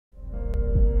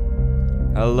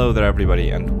Hello there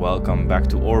everybody and welcome back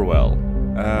to Orwell.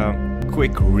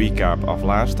 Quick recap of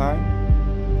last time.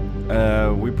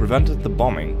 We prevented the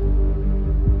bombing.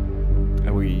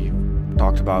 And we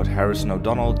talked about Harrison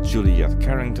O'Donnell, Juliet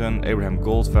Carrington, Abraham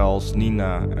Goldfels,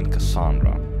 Nina and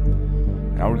Cassandra.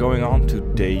 Now we're going on to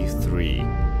day 3.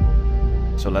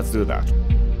 So let's do that.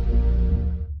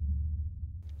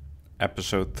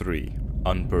 Episode 3.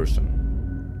 Unperson.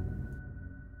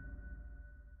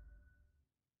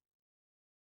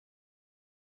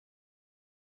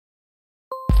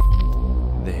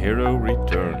 The hero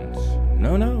returns.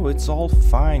 No, it's all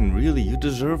fine, really, you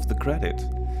deserve the credit.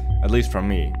 At least from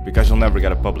me, because you'll never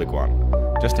get a public one.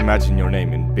 Just imagine your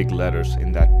name in big letters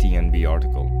in that TNB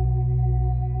article.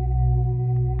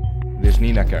 This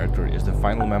Nina character is the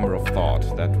final member of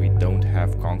Thought that we don't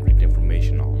have concrete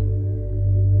information on.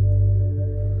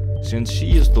 Since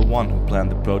she is the one who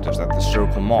planned the protest at the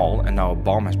Circle Mall and now a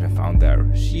bomb has been found there,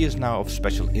 she is now of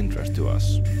special interest to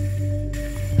us.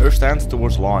 Her stance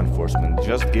towards law enforcement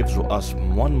just gives us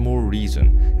one more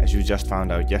reason, as you just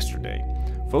found out yesterday.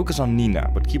 Focus on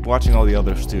Nina, but keep watching all the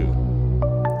others too.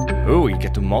 Oh, you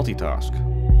get to multitask.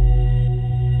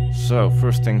 So,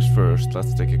 first things first,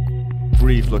 let's take a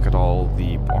brief look at all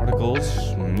the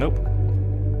articles. Nope.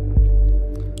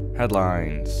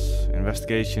 Headlines.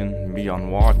 Investigation, Be on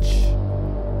Watch.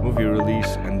 Movie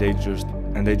release,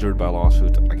 endangered by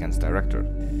lawsuit against director.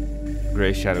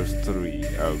 Grey Shadows 3,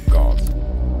 oh god.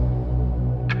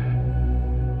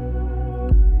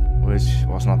 Which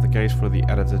was not the case for the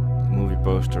edited movie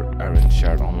poster Erin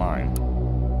shared online.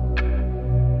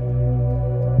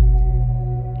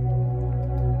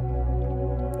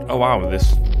 Oh wow,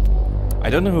 this... I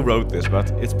don't know who wrote this,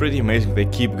 but it's pretty amazing they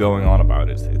keep going on about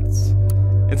it.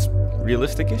 It's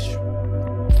realistic-ish.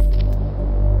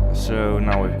 So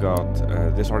now we've got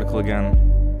this article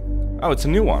again. Oh, it's a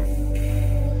new one.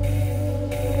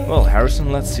 Well,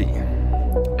 Harrison, let's see.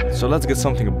 So let's get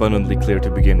something abundantly clear to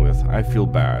begin with. I feel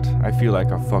bad. I feel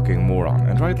like a fucking moron,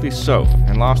 and rightly so.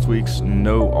 In last week's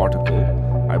No article,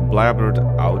 I blabbered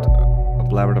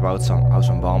about how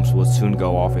some bombs would soon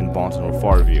go off in Bonton or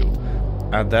Farview.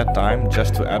 At that time,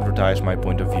 just to advertise my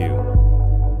point of view.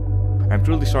 I'm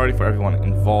truly sorry for everyone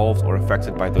involved or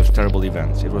affected by those terrible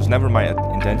events. It was never my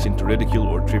intention to ridicule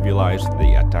or trivialize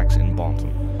the attacks in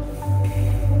Bonton.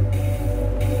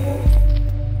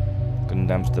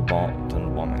 Condemns the Bonton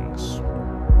bombings.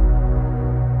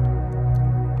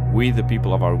 We, the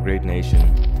people of our great nation,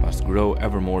 must grow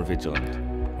ever more vigilant.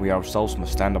 We ourselves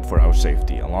must stand up for our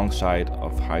safety, alongside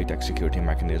of high-tech security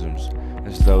mechanisms,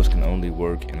 as those can only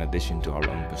work in addition to our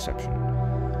own perception.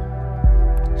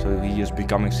 So he is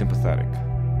becoming sympathetic.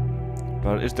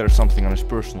 But is there something on his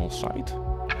personal side?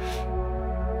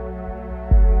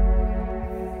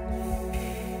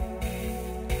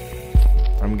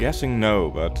 I'm guessing no,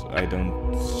 but I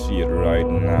don't see it right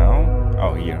now.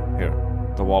 Oh, here.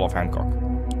 The wall of Hancock.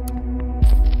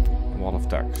 The wall of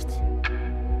text.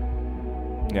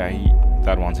 Yeah,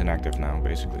 that one's inactive now,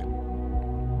 basically.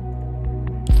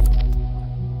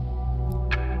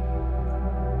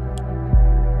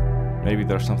 Maybe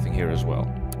there's something here as well.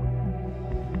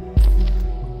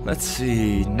 Let's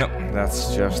see. No,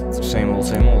 that's just same old,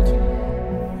 same old.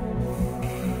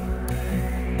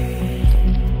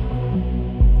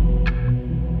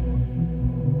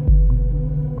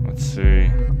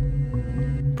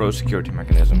 Pro-security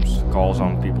mechanisms, calls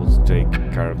on people to take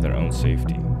care of their own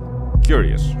safety.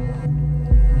 Curious.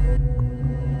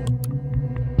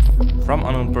 From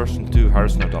unknown person to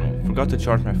Harrison O'Donnell. Forgot to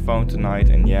charge my phone tonight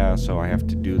and yeah, so I have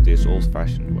to do this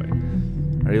old-fashioned way.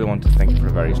 I really want to thank you for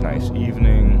a very nice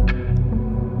evening.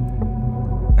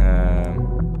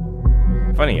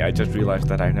 Funny, I just realized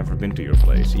that I've never been to your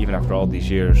place. Even after all these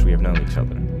years we have known each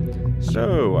other.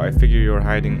 So, I figure you're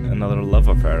hiding another love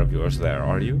affair of yours there,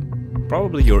 are you?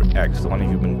 Probably your ex, the one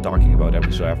you've been talking about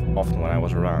every so often when I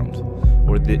was around.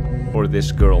 Or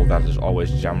this girl that is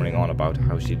always jammering on about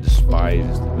how she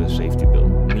despised the safety bill.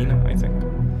 Nina, I think.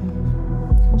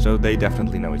 So they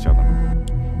definitely know each other.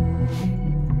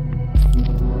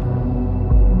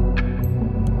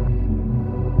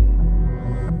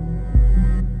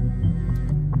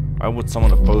 Why would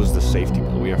someone oppose the safety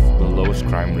bill? We have the lowest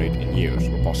crime rate in years,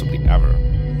 or possibly ever.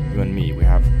 You and me, we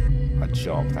have a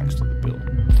job thanks to the bill.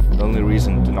 The only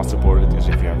reason to not support it is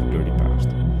if you have a dirty past.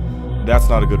 That's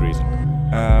not a good reason.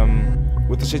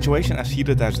 With the situation as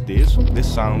heated as it is, this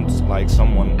sounds like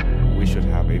someone we should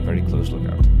have a very close look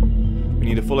at. We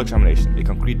need a full examination, a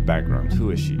concrete background.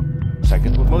 Who is she?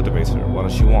 Second, what motivates her? What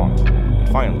does she want? And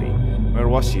finally, where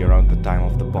was she around the time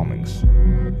of the bombings?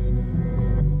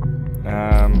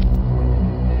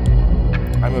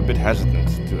 I'm a bit hesitant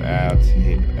to add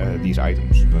these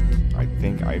items, but I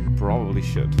think I probably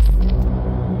should.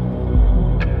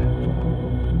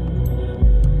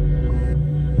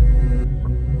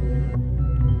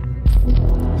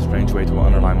 Strange way to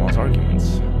underline one's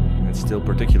arguments. It's still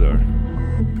peculiar,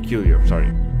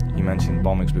 sorry. He mentioned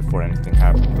bombings before anything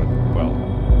happened, but, well...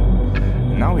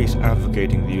 Now he's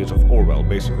advocating the use of Orwell,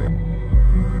 basically.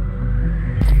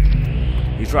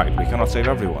 He's right, we cannot save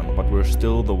everyone, but we're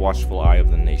still the watchful eye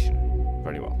of the nation.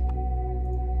 Very well.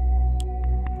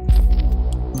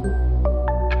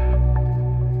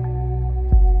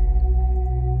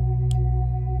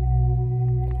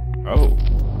 Oh,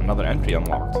 another entry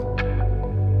unlocked.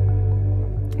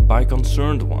 By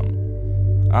Concerned One.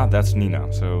 Ah, that's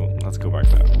Nina, so let's go back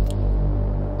there.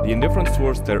 The indifference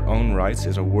towards their own rights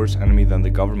is a worse enemy than the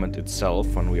government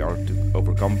itself when we are to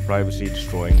overcome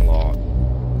privacy-destroying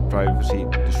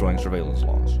surveillance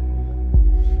laws.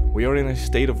 We are in a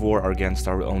state of war against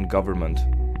our own government.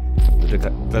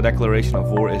 The declaration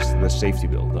of war is the safety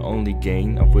bill, the only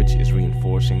gain of which is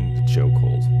reinforcing the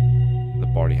chokehold the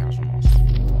party has on us.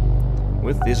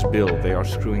 With this bill, they are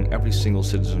screwing every single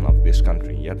citizen of this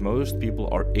country, yet most people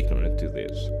are ignorant to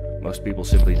this. Most people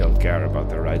simply don't care about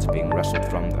their rights being wrestled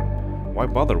from them. Why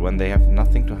bother when they have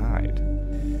nothing to hide?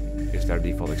 Is their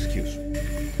default excuse.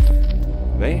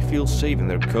 They feel safe in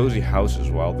their cozy houses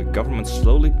while the government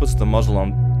slowly puts the muzzle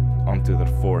onto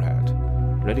their forehead,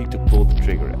 ready to pull the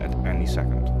trigger at any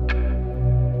second.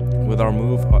 With our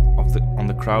move on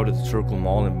the crowded Circle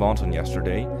Mall in Bonton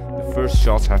yesterday, the first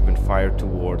shots have been fired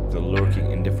toward the lurking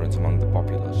indifference among the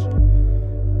populace.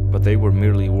 But they were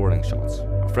merely warning shots.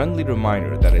 A friendly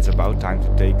reminder that it's about time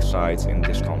to take sides in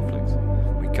this conflict.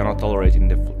 We cannot tolerate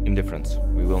indifference.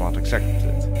 We will not accept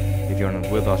it. If you're not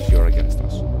with us, you're against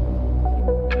us.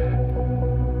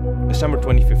 December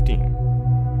 2015.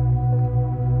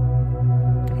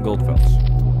 Goldfelds.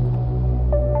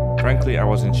 Frankly, I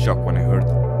was in shock when I heard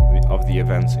of the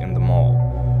events in the mall.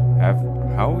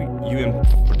 How you in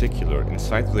particular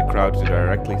incited the crowd to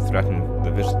directly threaten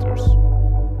the visitors.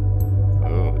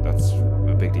 Oh, that's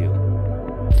a big deal.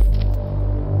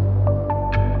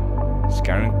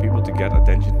 Scaring people to get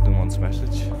attention to one's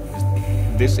message?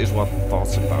 This is what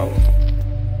thought's about.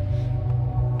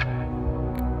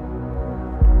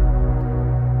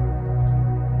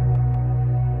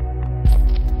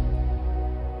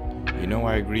 You know,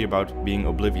 I agree about being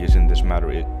oblivious in this matter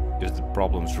is the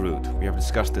problem's root. We have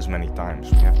discussed this many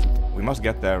times. We must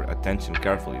get their attention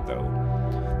carefully, though,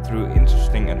 through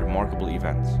interesting and remarkable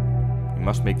events. We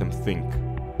must make them think.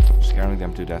 Scaring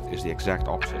them to death is the exact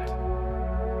opposite.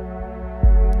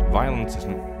 Violence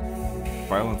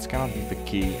cannot be the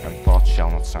key, and thought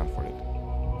shall not stand for it.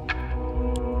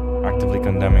 Actively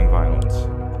condemning violence.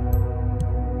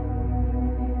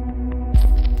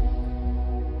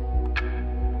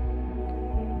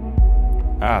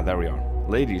 Ah, there we are.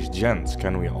 Ladies, gents,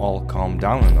 can we all calm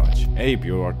down a notch? Abe,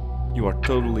 you are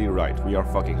totally right. We are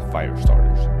fucking fire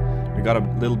starters. We got a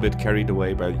little bit carried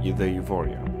away by the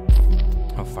euphoria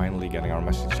of finally getting our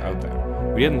message out there.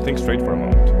 We didn't think straight for a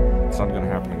moment. It's not gonna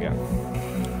happen again.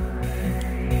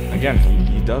 Again,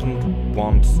 he doesn't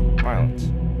want violence.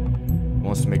 He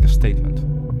wants to make a statement.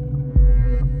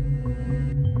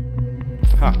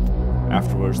 Ha!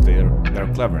 Afterwards, they're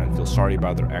clever and feel sorry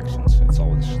about their actions. It's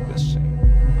always the same.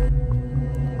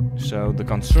 So the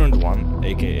concerned one,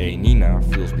 aka Nina,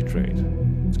 feels betrayed.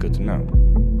 It's good to know.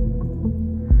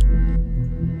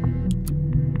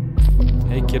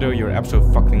 Hey kiddo, you're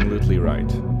abso-fucking-lutely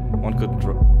right. One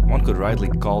could rightly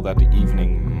call that the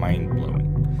evening mind-blowing.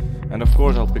 And of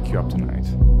course I'll pick you up tonight.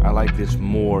 I like this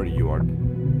more you are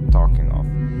talking of,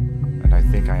 and I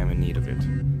think I am in need of it.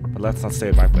 But let's not stay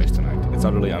at my place tonight. It's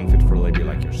utterly unfit for a lady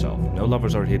like yourself. No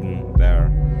lovers are hidden there,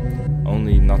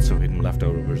 only not-so-hidden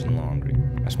leftovers in laundry.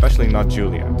 Especially not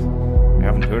Juliet. I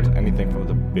haven't heard anything from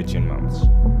the bitch in months.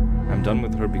 I'm done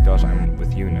with her because I'm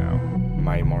with you now.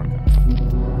 My Marka.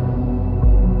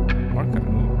 Marka?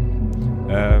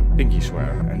 Pinky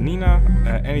swear. And Nina,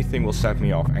 anything will set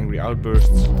me off. Angry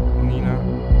outbursts. Nina,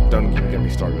 don't even get me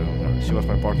started on her. She was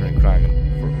my partner in crime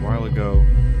for a while ago.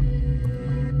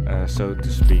 So to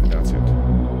speak, that's it.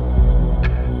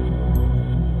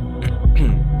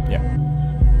 Yeah.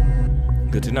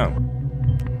 Good to know.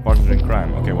 Partner in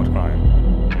crime. Okay, what crime?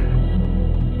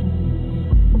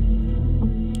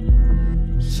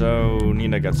 So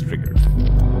Nina gets triggered.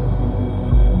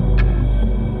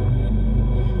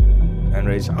 And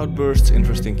rage outbursts.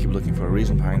 Interesting, keep looking for a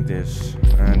reason behind this.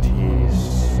 And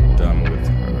he's done with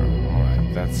her.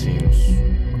 Alright, that seems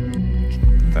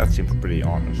pretty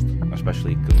honest.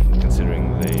 Especially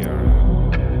considering they are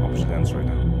opposite ends right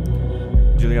now.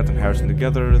 Juliet and Harrison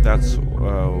together. That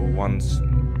one's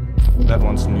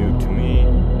new to me.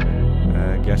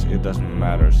 Guess it doesn't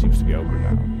matter. Seems to be over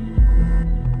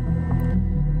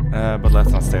now. But let's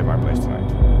not stay at my place tonight.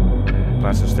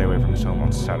 Plans to stay away from his home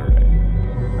on Saturday.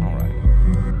 Alright.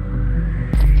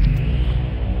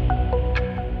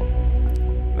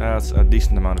 That's a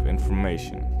decent amount of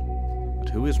information. But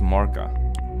who is Marka?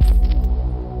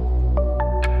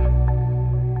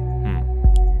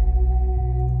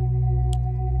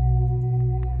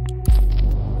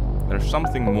 There's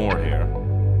something more here.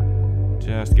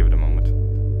 Just give it a moment.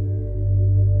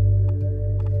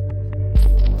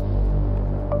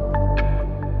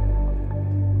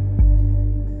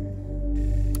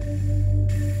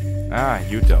 Ah,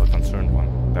 you tell, concerned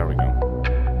one. There we go.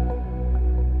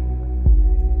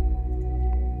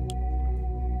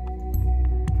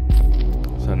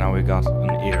 So now we got an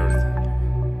ear.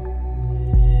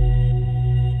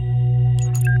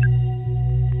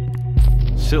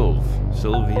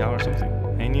 Sylvia or something.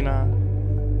 Hey Nina.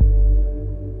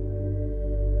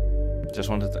 Just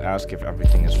wanted to ask if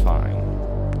everything is fine.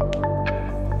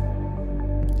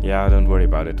 Yeah, don't worry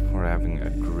about it. We're having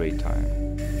a great time.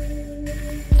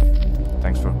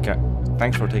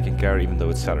 Thanks for taking care even though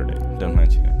it's Saturday. Don't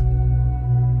mention it.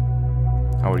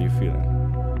 How are you feeling?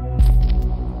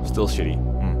 Still shitty.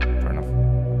 Fair enough.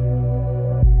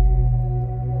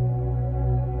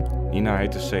 Nina, I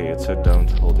hate to say it, so don't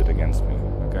hold it against me,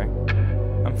 okay?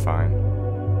 I'm fine.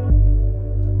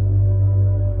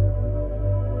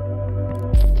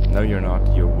 No, you're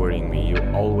not. You're worrying me. You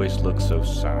always look so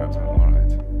sad.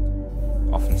 Alright.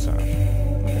 Often sad.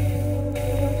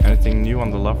 Okay. Anything new on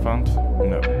the love front?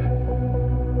 No.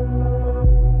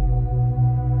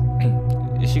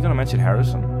 Is she gonna mention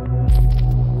Harrison?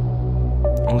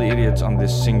 Only idiots on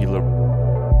this singular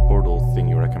portal thing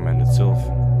you recommended, Sylph.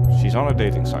 She's on a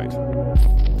dating site.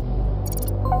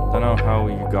 Don't know how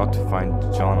you got to find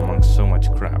John amongst so much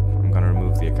crap. I'm gonna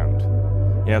remove the account.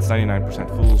 Yeah, it's 99%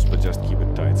 fools, but just keep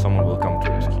it tight. Someone will come to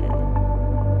rescue you.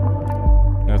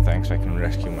 No thanks, I can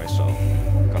rescue myself.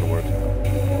 Gotta work now.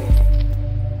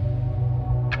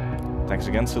 Thanks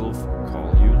again, Sylph.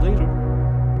 Call you later.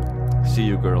 See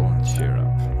you, girl, and cheer up.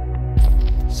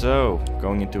 So,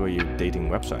 going into a dating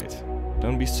website.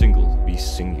 Don't be single, be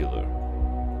singular.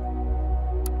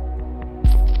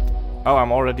 Oh,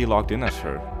 I'm already logged in as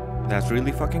her. That's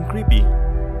really fucking creepy.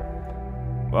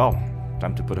 Well,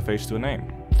 time to put a face to a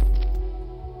name.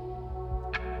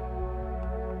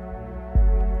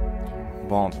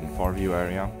 Bond in Farview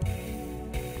area.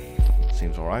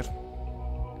 Seems alright.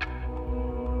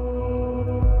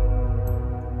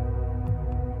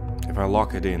 If I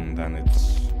lock it in, then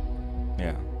it's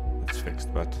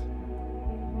fixed, but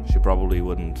she probably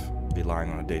wouldn't be lying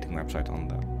on a dating website on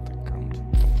that account.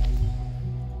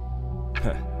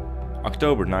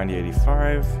 October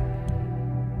 1985.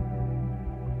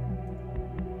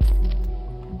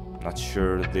 Not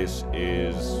sure this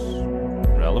is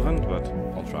relevant, but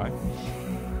I'll try.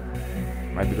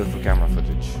 Might be good for camera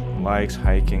footage. Likes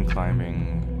hiking,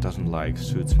 climbing, doesn't like,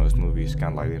 suits most movies,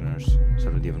 can't like dinners, so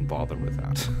don't even bother with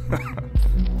that.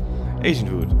 Asian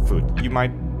food. It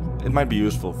might be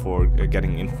useful for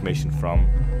getting information from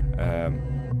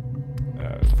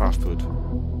fast food.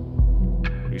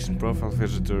 Recent profile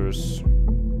visitors.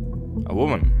 A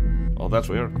woman. Oh, that's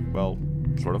weird. Well,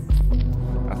 sort of.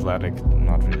 Athletic,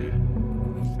 not really.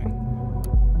 Thing.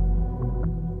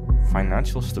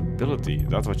 Financial stability.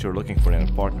 That's what you're looking for in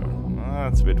a partner.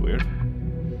 That's a bit weird.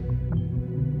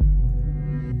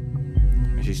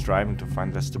 Is she striving to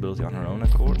find that stability on her own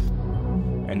accord?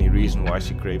 Any reason why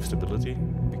she craves stability?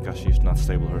 Because she's not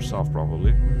stable herself,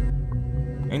 probably.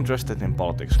 Interested in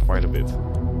politics quite a bit.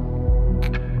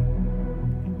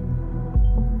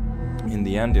 In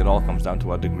the end, it all comes down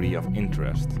to a degree of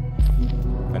interest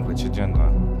and which agenda.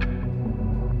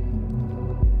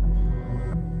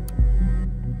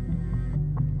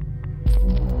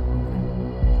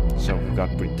 So we've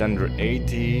got Pretender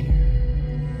 80,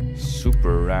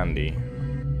 Super Randy.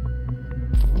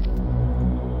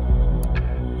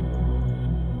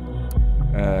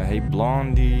 Hey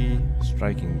Blondie,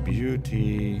 Striking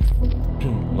Beauty,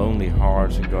 Lonely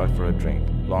Hearts, and Go Out for a Drink.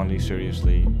 Blondie,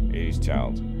 seriously, 80s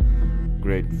child.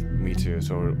 Great, me too.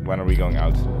 So when are we going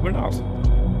out? We're not.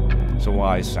 So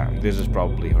why is Sam? This is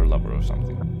probably her lover or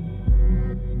something.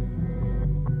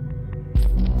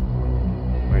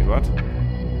 Wait, what?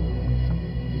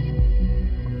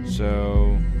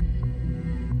 So...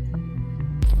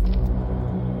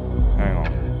 hang on.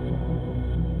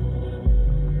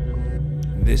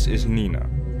 This is Nina.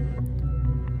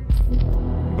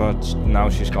 But now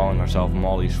she's calling herself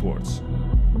Molly Schwartz.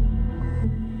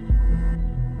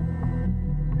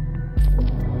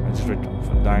 registered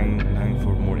for dying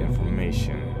for more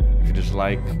information. If you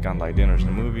dislike candlelight dinners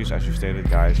and movies, as you stated,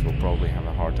 guys will probably have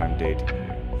a hard time dating you.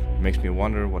 It makes me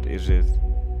wonder, what is it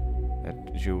that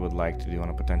you would like to do on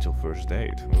a potential first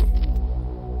date? Ooh.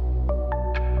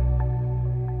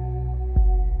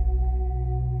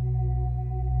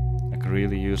 I could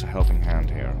really use a helping hand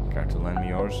here. Care to lend me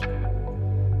yours?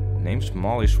 Name's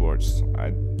Molly Schwartz.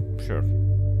 Sure.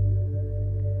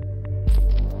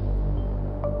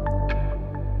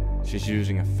 She's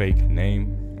using a fake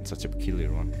name, and such a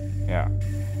peculiar one. Yeah.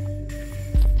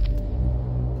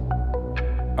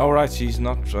 Oh right, she's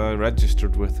not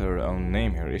registered with her own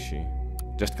name here, is she?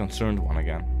 Just concerned one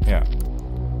again. Yeah.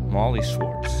 Molly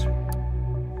Schwartz.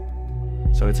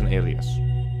 So it's an alias.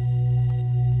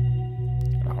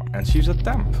 Oh, and she's a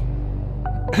temp.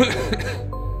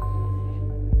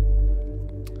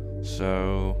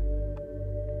 So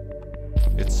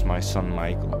it's my son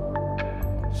Michael.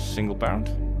 Single parent?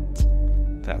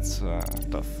 That's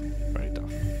tough. Very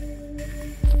tough.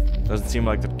 Doesn't seem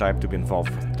like the type to be involved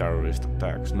with terrorist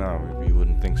attacks. No, you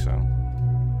wouldn't think so.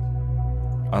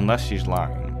 Unless she's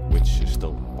lying, which is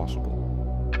still possible.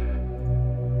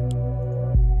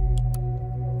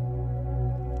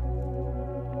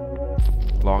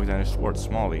 Logged in is towards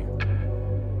Smalley.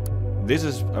 This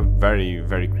is a very,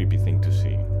 very creepy thing to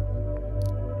see.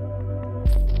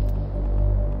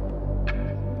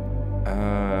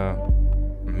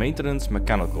 Maintenance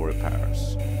mechanical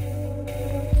repairs.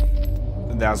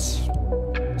 That's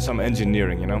some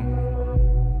engineering, you know?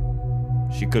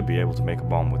 She could be able to make a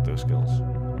bomb with those skills.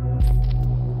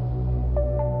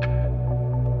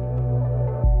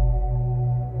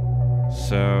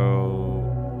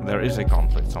 So there is a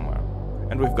conflict somewhere.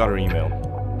 And we've got her email,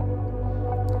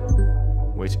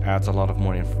 which adds a lot of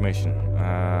more information.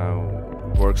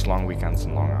 Works long weekends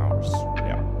and long hours.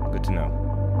 Yeah, good to know.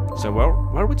 So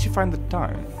where would she find the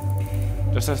time?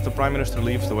 Just as the Prime Minister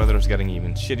leaves, the weather is getting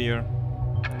even shittier.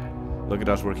 Look at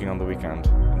us working on the weekend.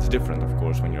 It's different, of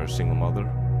course, when you're a single mother.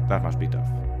 That must be tough.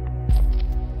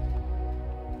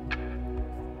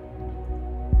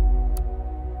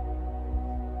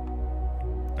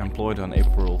 Employed on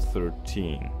April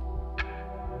 13.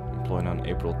 Employed on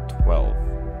April 12.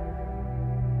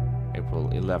 April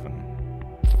 11.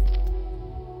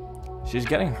 She's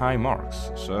getting high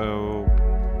marks, so...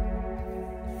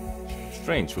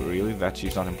 Strange, really, that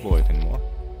she's not employed anymore.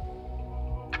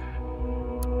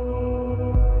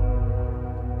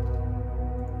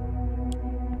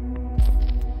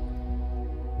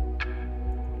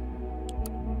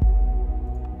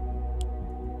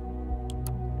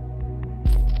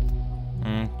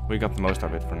 We got the most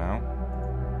of it for now.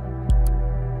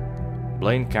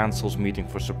 Blaine cancels meeting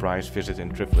for surprise visit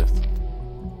in Triflith.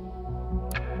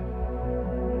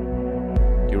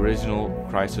 The original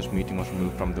crisis meeting was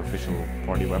removed from the official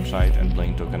party website, and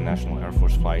Blaine took a National Air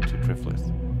Force flight to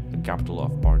Triflith, the capital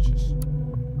of barges.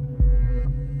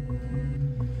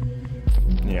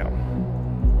 Yeah.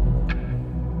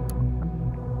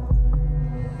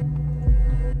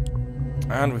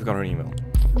 And we've got her email.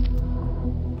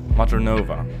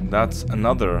 Maternova. That's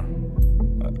another...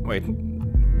 wait,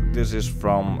 this is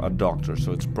from a doctor,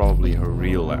 so it's probably her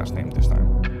real last name this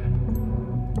time.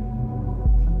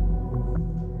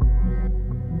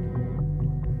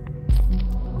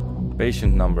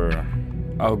 Patient number.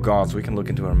 Oh god, so we can look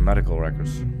into her medical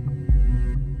records.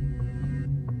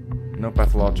 No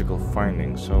pathological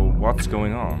findings, so what's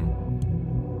going on?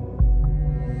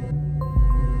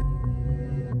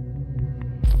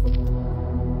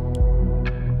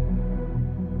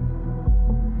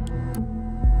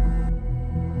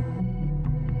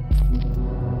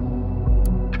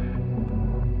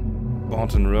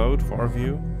 Bounton Road,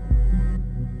 Farview.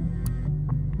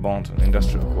 Bounton,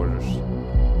 Industrial Quarters.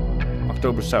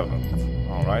 October 7th.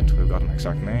 Alright, we've got an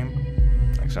exact name.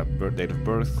 Exact date of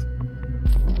birth.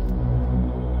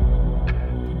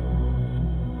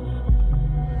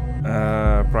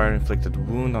 Prior inflicted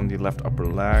wound on the left upper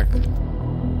leg.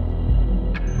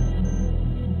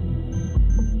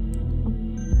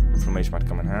 Information might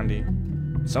come in handy.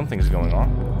 Something is going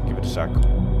on. Give it a sec.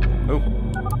 Oh.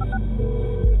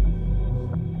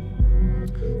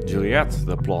 Juliet,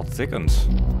 the plot thickens.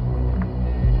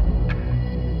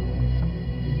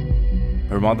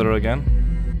 Her mother again?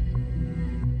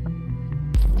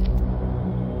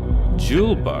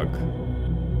 Julebug?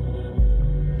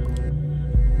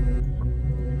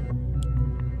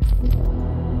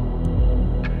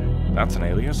 That's an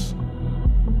alias.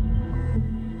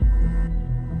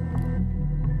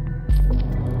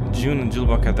 June and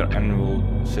Julebug had their annual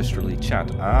sisterly chat.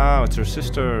 Ah, it's her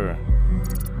sister.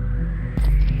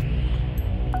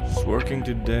 She's working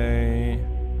today.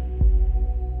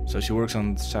 So she works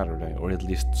on Saturday, or at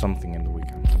least something in the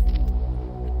weekend.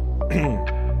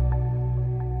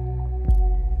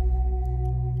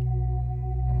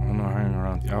 Oh no, hanging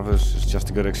around the office is just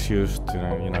a good excuse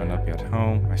to, you know, not be at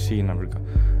home. I see, never go.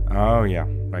 Oh yeah,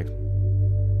 right.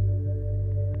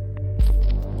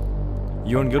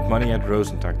 You earn good money at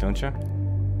Rosentag, don't you?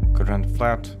 Could rent a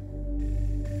flat.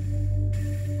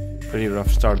 Pretty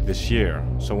rough start this year.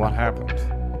 So what happened?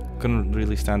 Couldn't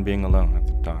really stand being alone at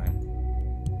the time.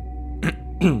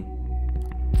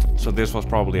 So this was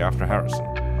probably after Harrison.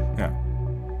 Yeah.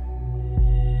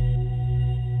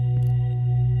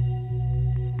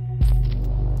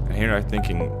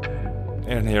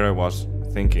 And here I was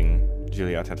thinking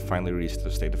Juliet had finally reached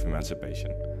the state of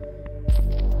emancipation.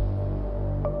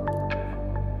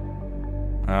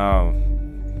 Oh,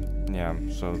 yeah.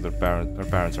 So her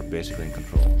parents are basically in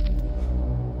control.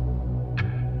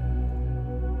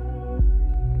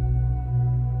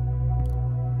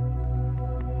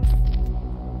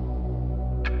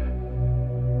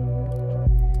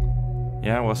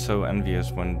 Yeah, I was so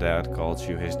envious when Dad called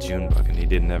you his Junebug and he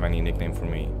didn't have any nickname for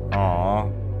me.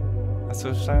 Aww, that's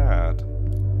so sad.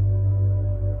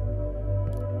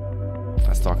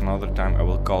 Let's talk another time. I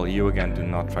will call you again. Do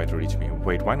not try to reach me.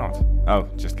 Wait, why not? Oh,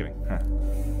 just kidding. Huh.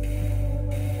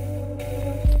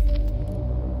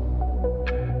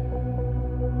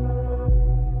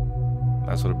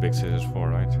 That's what a big sis is for,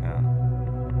 right? Yeah.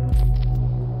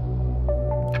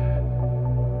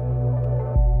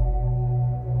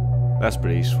 That's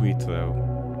pretty sweet, though.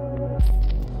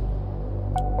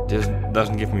 This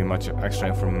doesn't give me much extra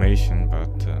information,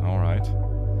 but alright.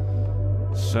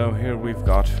 So here we've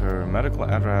got her medical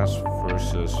address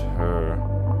versus her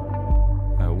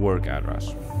work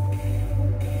address.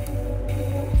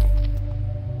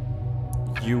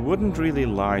 You wouldn't really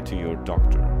lie to your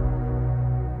doctor.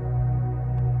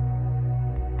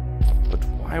 But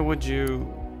why would you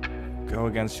go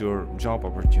against your job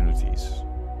opportunities?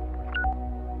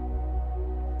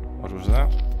 What was that?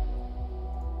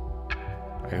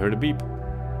 I heard a beep.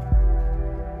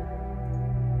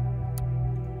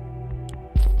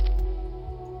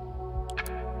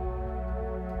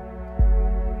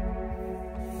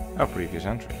 A previous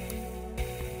entry.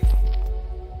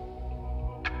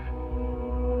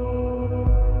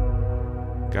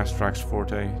 Gastrax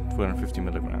Forte, 250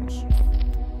 milligrams.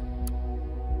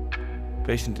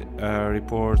 Patient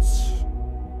reports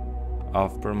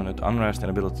of permanent unrest and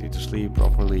inability to sleep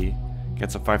properly,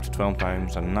 gets up 5 to 12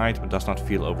 times a night but does not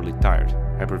feel overly tired.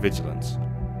 Hypervigilance.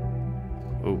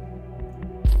 Oh.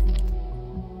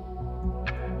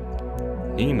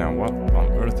 Nina, what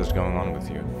on earth is going on with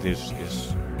you? This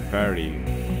is very,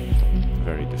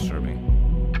 very disturbing.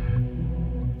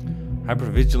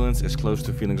 Hypervigilance is close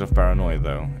to feelings of paranoia,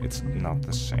 though. It's not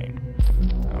the same.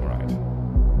 Alright.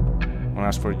 When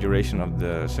asked for the duration of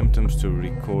the symptoms to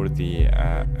record the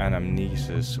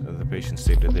anamnesis, the patient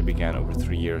stated they began over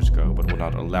 3 years ago, but would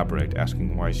not elaborate.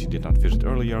 Asking why she did not visit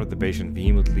earlier, the patient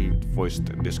vehemently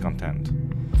voiced discontent.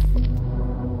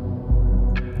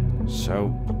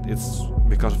 So, it's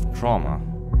because of trauma.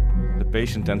 The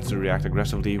patient tends to react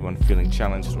aggressively when feeling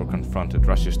challenged or confronted,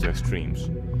 rushes to extremes.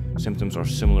 Symptoms are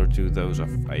similar to those of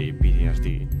a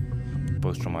PTSD,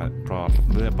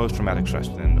 post-traumatic stress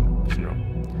syndrome.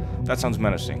 That sounds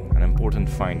menacing, an important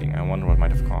finding. I wonder what might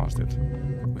have caused it.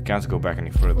 We can't go back any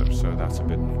further, so that's a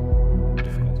bit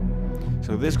difficult.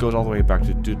 So this goes all the way back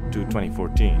to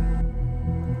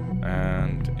 2014.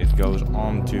 And it goes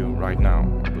on to right now,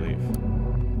 I believe.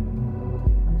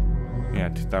 Yeah,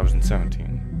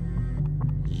 2017.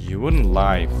 You wouldn't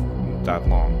lie that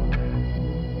long.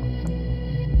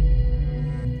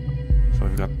 So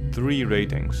we've got 3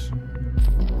 ratings.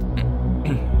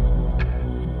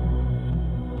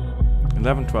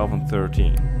 11, 12, and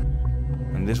 13.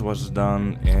 And this was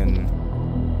done in...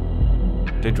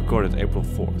 Date recorded April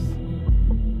 4th.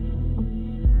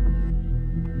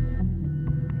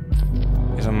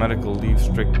 Is on medical leave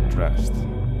strict dressed?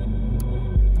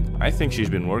 I think she's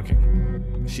been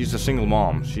working. She's a single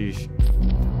mom.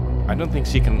 I don't think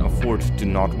she can afford to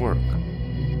not work.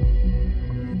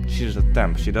 She's a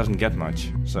temp. She doesn't get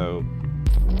much. So...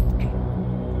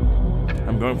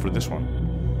 I'm going for this one.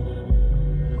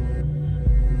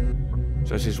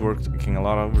 So she's working a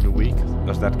lot over the week.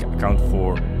 Does that account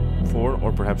for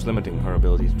or perhaps limiting her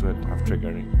ability to have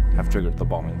triggered the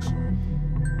bombings?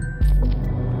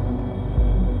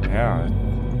 Yeah.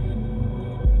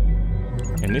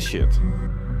 Initiate.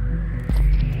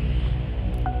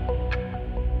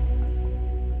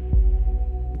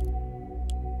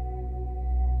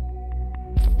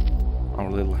 Our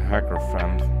little hacker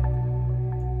friend.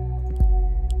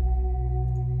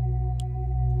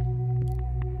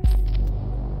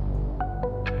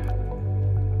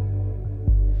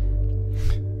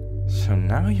 So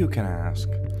now you can ask.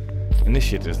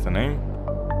 Initiate is the name.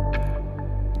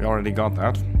 We already got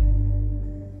that.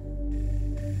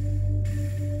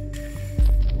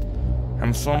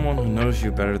 I'm someone who knows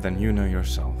you better than you know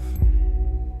yourself.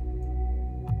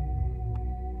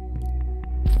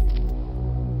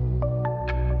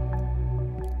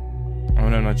 Oh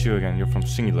no, not you again. You're from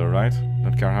Singular, right?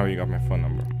 Don't care how you got my phone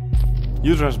number.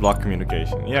 User has blocked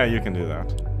communication. Yeah, you can do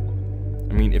that.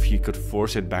 I mean, if you could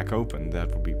force it back open,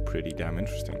 that would be pretty damn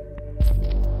interesting.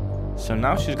 So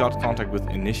now she's got contact with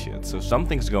Initiate, so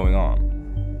something's going on.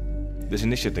 This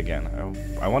Initiate again.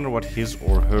 I wonder what his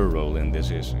or her role in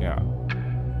this is, yeah.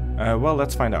 Well,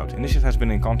 let's find out. Initiate has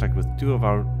been in contact with 2 of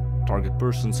our target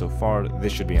persons so far.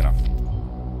 This should be enough.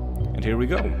 And here we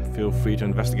go. Feel free to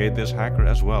investigate this hacker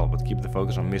as well, but keep the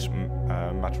focus on Miss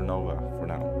Matronova for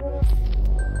now.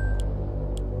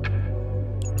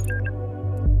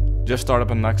 Just start up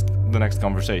the next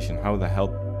conversation. How the hell?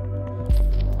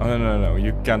 Oh no,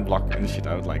 you can't block any shit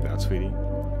out like that, sweetie.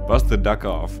 Bust the duck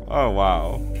off. Oh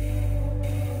wow.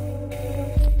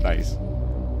 Nice.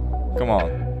 Come on.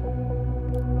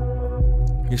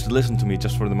 You should listen to me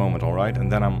just for the moment, alright?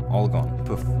 And then I'm all gone.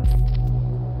 Poof.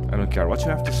 I don't care what you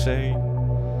have to say.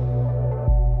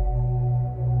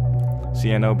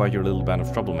 See, I know about your little band of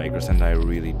troublemakers and I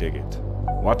really dig it.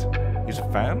 What? He's a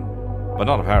fan? But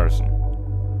not of Harrison.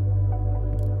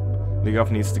 League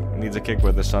of needs a kick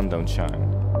where the sun don't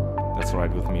shine. That's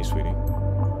alright with me, sweetie.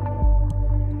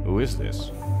 Who is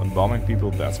this? When bombing people,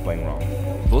 that's plain wrong.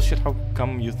 Bullshit, how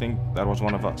come you think that was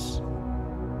one of us?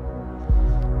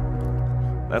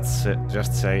 Let's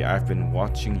just say I've been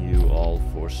watching you all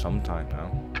for some time now.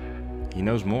 He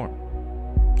knows more.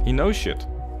 He knows shit.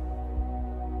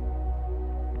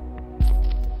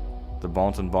 The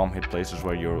Bond and bomb hit places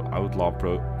where your outlaw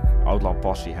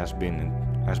posse has been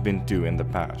to in the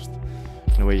past.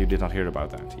 In a way you did not hear about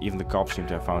that. Even the cops seem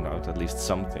to have found out at least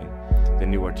something. They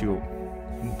knew where to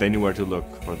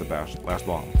look for the last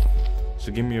bomb.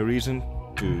 So give me a reason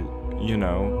to, you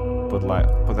know, put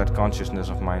that consciousness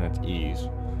of mine at ease.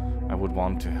 I would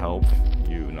want to help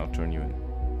you, not turn you in.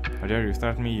 How dare you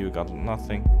threaten me? You got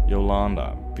nothing.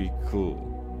 Yolanda, be cool.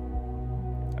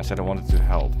 I said I wanted to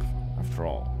help, after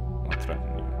all, not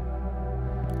threaten you.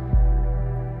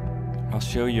 I'll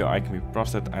show you I can be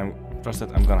trusted. I'm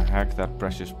gonna hack that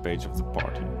precious page of the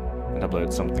party and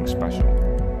upload something special.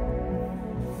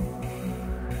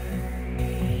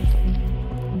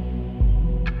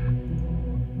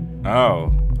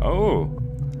 Oh.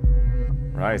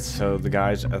 Right, so the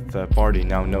guys at the party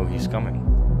now know he's coming.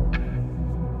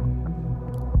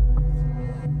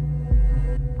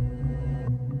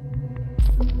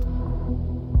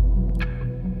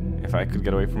 If I could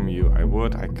get away from you, I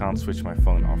would. I can't switch my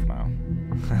phone off now.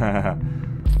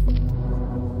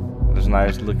 There's a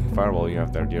nice looking firewall you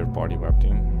have there, dear party web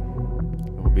team.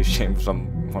 It would be a shame if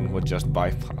someone would just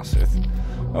bypass it.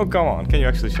 Oh, come on, can you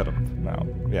actually shut up now?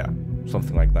 Yeah,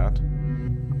 something like that.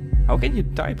 How can you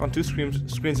type on 2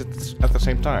 screens at the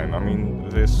same time? I mean,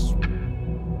 this...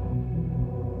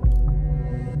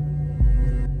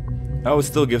 Oh, it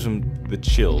still gives him the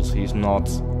chills. He's not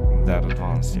that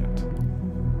advanced yet.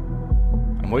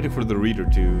 I'm waiting for the reader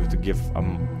to give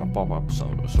a pop-up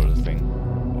sort of thing.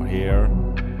 Or here.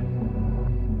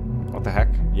 What the heck?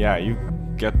 Yeah, you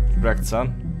get wrecked,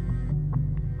 son.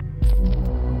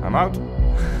 I'm out.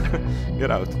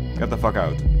 Get out. Get the fuck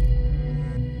out.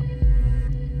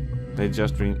 They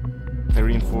just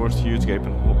reinforced huge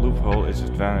gaping loophole. It's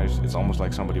just vanished. It's almost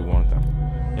like somebody warned them.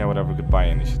 Yeah, whatever. Goodbye,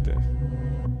 initiative.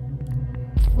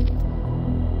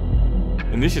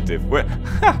 Initiative? Wait.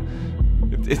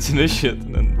 It's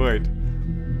initiative. Then wait.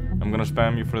 I'm gonna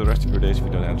spam you for the rest of your days if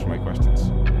you don't answer my questions.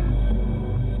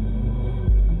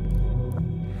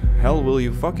 Hell, will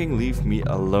you fucking leave me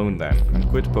alone then and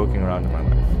quit poking around in my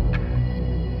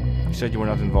life? You said you were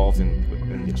not involved in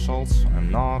the assaults.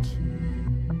 I'm not.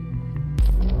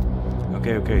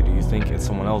 Okay, do you think it's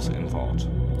someone else involved?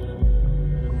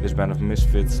 This band of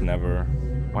misfits never...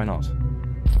 Why not?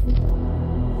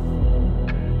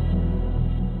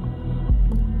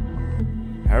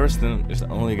 Harrison is the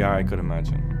only guy I could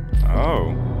imagine.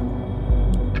 Oh.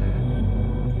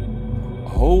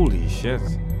 Holy shit.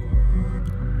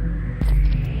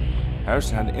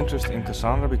 Harrison had interest in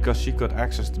Cassandra because she could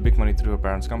access the big money through her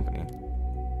parents' company.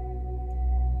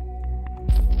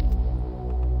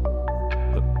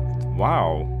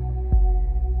 Wow.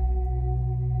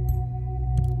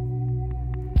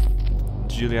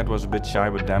 Juliet was a bit shy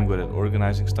but damn good at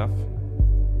organizing stuff.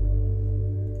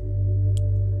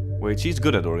 Wait, she's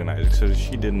good at organizing, so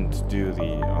she didn't do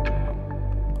the other one.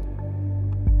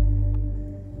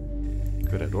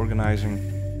 Good at organizing.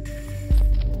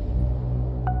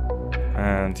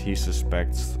 And he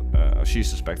suspects, she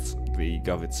suspects the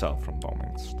Gov itself from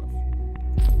bombing stuff.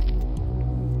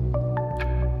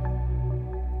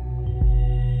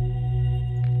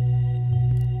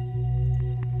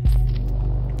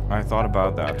 I thought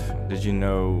about that. Did you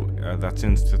know that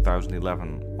since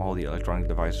 2011, all the electronic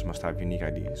devices must have unique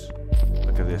IDs?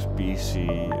 Look at this PC.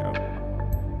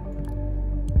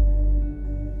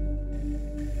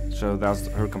 So that's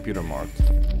her computer marked.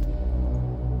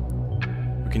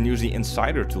 We can use the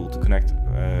Insider tool to connect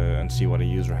and see what a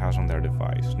user has on their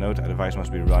device. Note, a device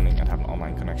must be running and have an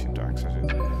online connection to access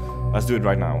it. Let's do it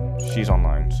right now. She's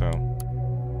online, so...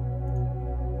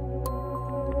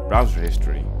 Browser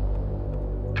history.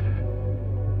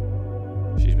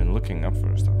 She's been looking up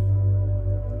for stuff.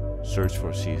 Search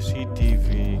for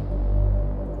CCTV.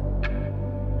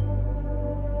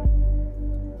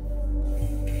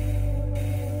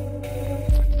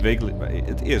 Vaguely,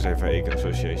 it is a vague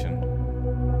association.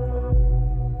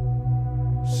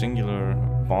 Singular,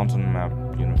 Bonton map,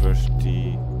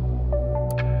 university,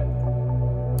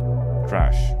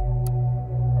 crash.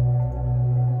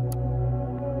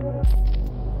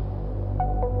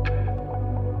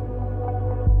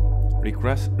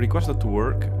 Requested to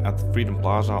work at Freedom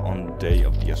Plaza on the day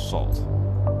of the assault.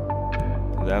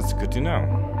 That's good to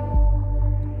know.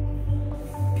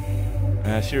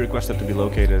 She requested to be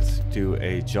located to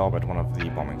a job at one of the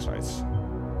bombing sites.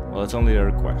 Well, it's only a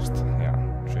request. Yeah,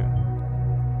 true.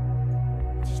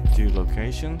 Just 2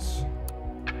 locations.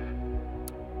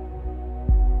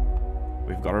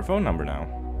 We've got her phone number now.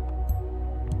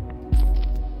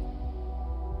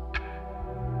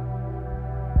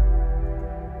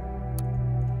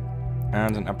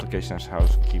 And an application as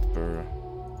housekeeper.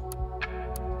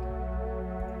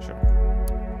 Sure.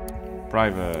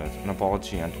 Private, an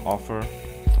apology and offer.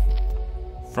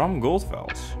 From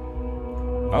Goldfelds.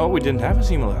 Oh, we didn't have his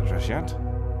email address yet.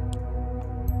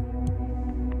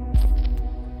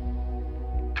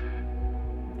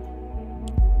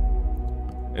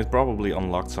 It probably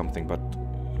unlocked something, but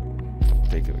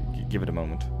give it a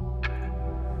moment.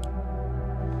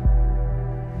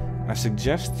 I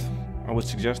would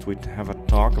suggest we have a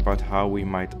talk about how we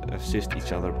might assist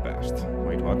each other best.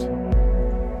 Wait, what?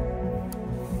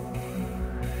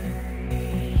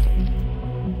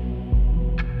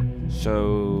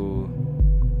 So...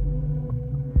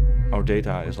 our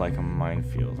data is like a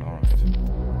minefield, alright.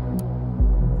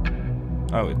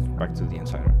 Oh, it's back to the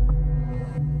Insider.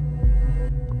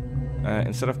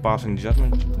 Instead of passing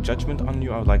judgment on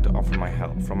you, I would like to offer my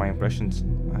help. From my impressions,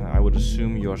 I would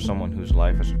assume you're someone whose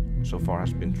life so far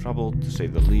has been troubled, to say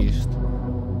the least.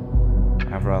 I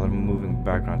have a rather moving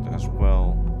background as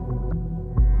well.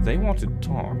 They want to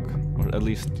talk, or at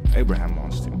least Abraham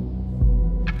wants to.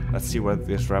 Let's see where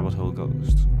this rabbit hole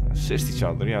goes. Assist each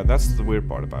other, yeah, that's the weird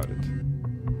part about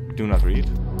it. Do not read.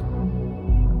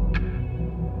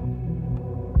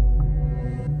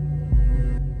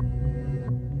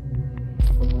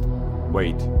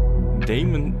 Wait,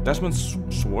 Desmond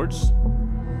Swartz?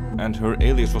 And her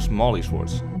alias was Molly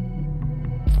Swartz.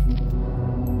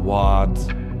 What?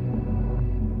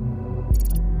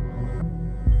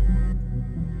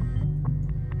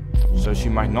 So she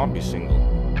might not be single.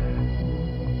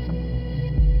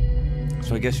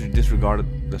 So I guess you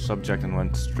disregarded the subject and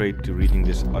went straight to reading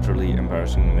this utterly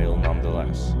embarrassing mail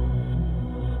nonetheless.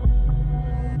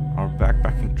 Our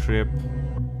backpacking trip.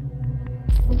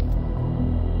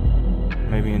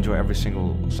 Maybe enjoy every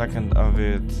single second of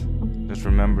it. Just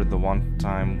remember the one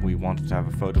time we wanted to have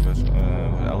a photo of us with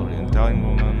an elderly Italian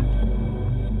woman.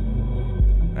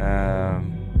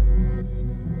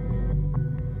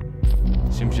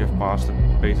 Seems you have passed the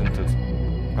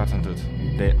patented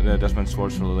Desmond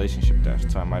Swartz relationship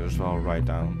test, so I might as well write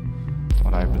down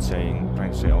what I've been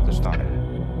trying to say all this time.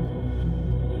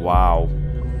 Wow.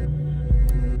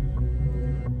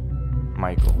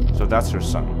 Michael. So that's her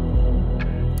son.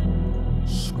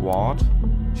 Squad?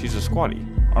 She's a squatty.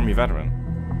 Army veteran.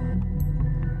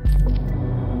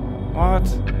 What?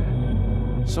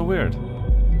 So weird.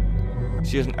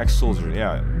 She is an ex-soldier,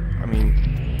 yeah. I mean,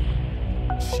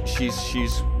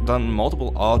 she's done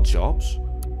multiple odd jobs.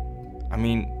 I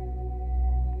mean,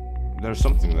 there's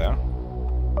something there.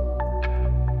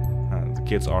 The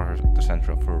kids are the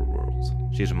center of her world.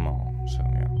 She's a mom, so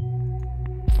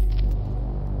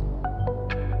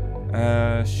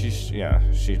yeah.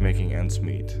 She's making ends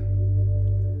meet.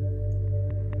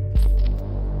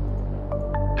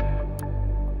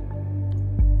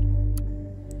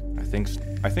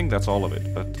 I think that's all of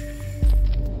it, but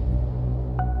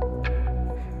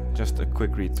just a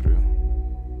quick read through.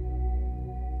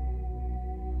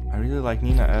 I really like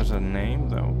Nina as a name,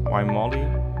 though. Why Molly?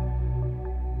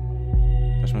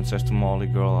 Desmond says to Molly,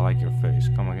 girl, I like your face.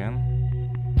 Come again?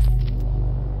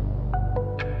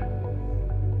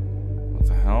 What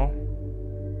the hell?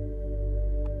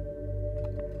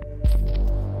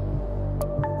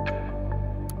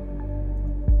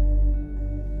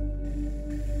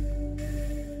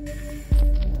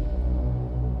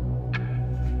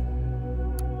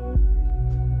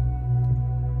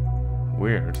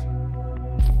 Weird.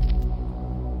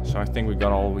 So I think we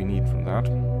got all we need from that.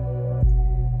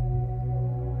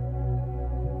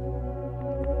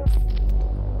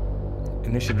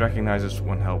 Initiate recognizes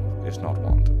when help is not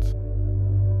wanted.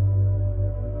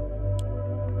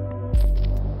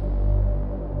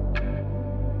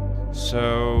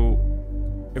 So,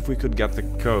 if we could get the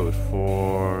code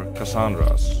for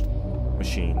Cassandra's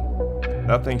machine,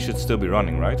 that thing should still be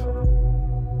running, right?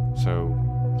 So,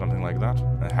 something like that.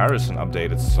 And Harrison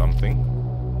updated something.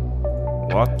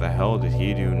 What the hell did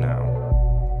he do now?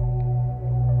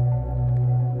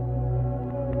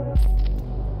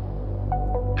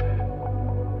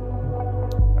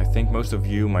 I think most of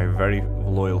you, my very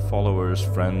loyal followers,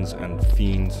 friends and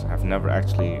fiends, have never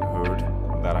actually heard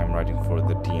that I'm writing for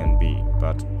the DNB,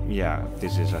 but yeah,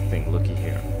 this is a thing, looky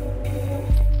here.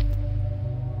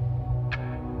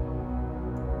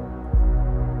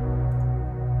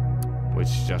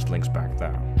 Which just links back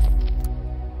there.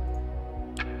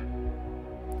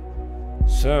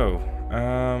 So,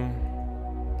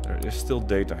 there is still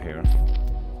data here.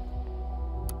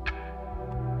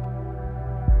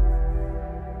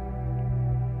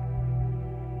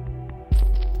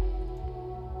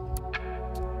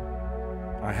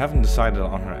 I haven't decided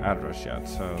on her address yet,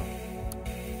 so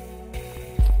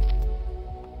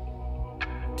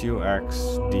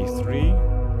 2XD3.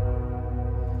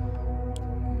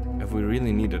 If we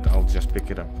really need it, I'll just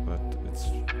pick it up, but it's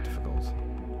difficult.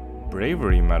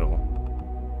 Bravery medal.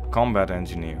 Combat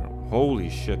engineer. Holy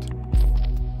shit.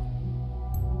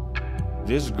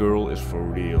 This girl is for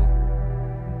real.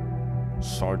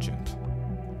 Sergeant.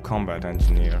 Combat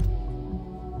engineer.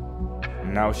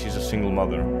 Now she's a single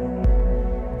mother.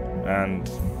 And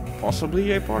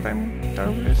possibly a part-time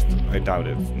therapist? I doubt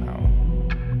it now.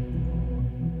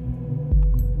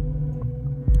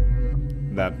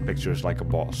 That picture is like a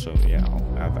boss, so yeah,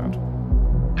 I'll add that.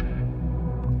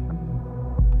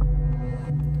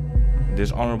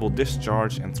 Dishonorable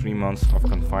discharge and 3 months of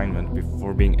confinement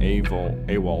before being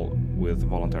AWOL with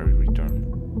voluntary return.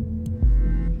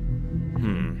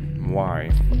 Why?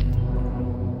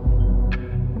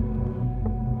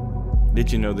 Did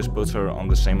you know this puts her on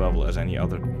the same level as any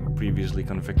other previously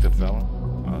convicted felon?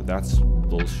 That's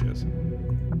bullshit.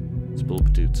 It's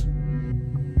bullpatoot.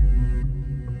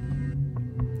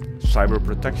 Cyber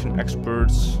protection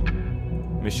experts,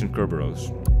 mission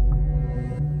Kerberos.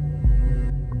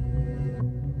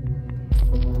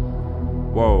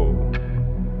 Whoa.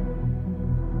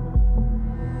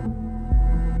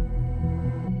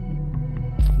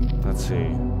 Let's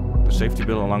see. The safety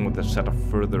bill, along with a set of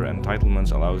further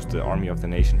entitlements, allows the army of the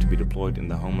nation to be deployed in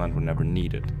the homeland whenever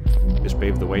needed. This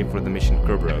paved the way for the mission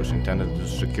Kerberos, intended to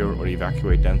secure or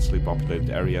evacuate densely populated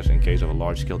areas in case of a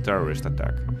large-scale terrorist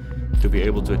attack. To be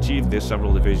able to achieve this,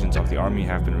 several divisions of the army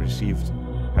have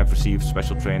received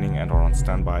special training and are on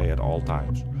standby at all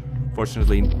times.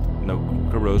 Fortunately, no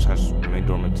Kerberos has remained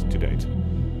dormant to date.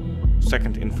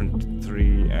 2nd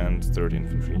Infantry and 3rd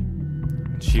Infantry.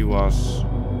 And she was...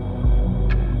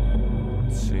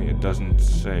 Let's see, it doesn't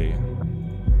say.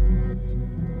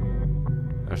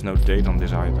 There's no date on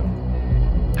this either.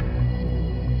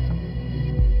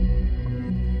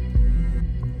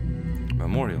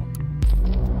 Memorial.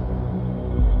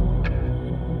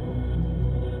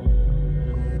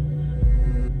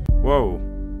 Whoa.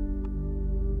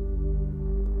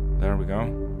 There we go.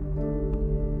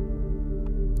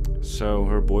 So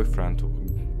her boyfriend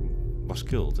was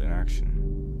killed in action.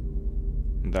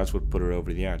 And that's what put her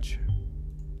over the edge.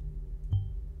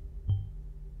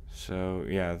 So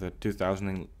yeah, the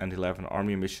 2011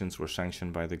 army missions were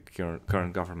sanctioned by the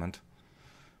current government.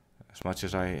 As much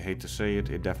as I hate to say it,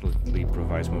 it definitely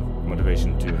provides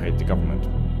motivation to hate the government.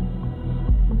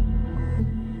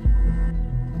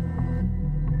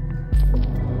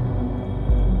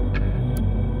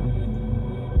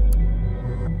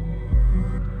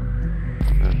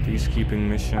 The peacekeeping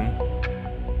mission.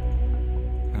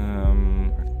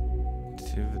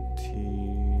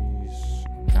 Activities,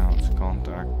 accounts,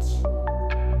 contacts.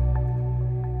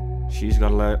 She's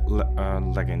got a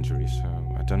leg injury, so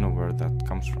I don't know where that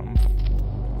comes from,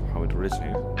 how it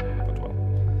originated, but well.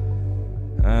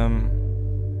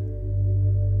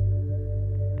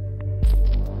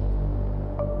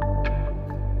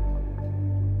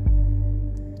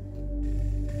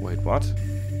 Wait, what?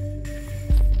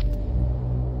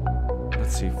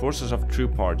 see. Forces of True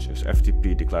Parties,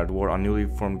 FTP, declared war on newly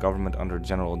formed government under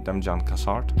General Demjan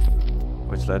Kassart,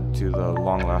 which led to the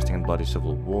long-lasting and bloody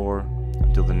civil war,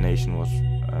 until the nation was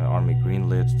army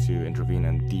greenlit to intervene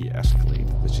and de-escalate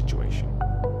the situation.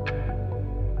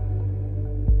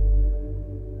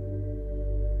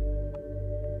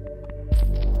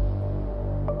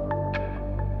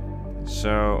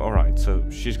 So, alright, so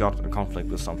she's got a conflict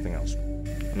with something else.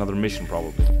 Another mission,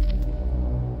 probably.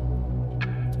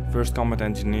 First Combat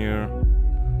Engineer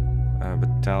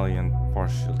Battalion,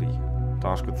 partially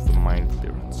tasked with the mine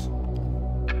clearance.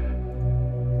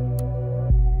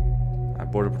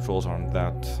 Border patrols aren't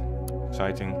that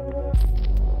exciting.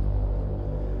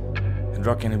 And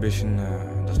drug inhibition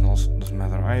doesn't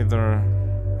matter either.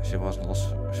 She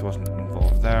wasn't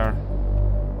involved there.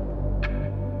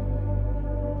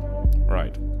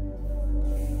 Right.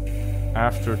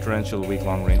 After torrential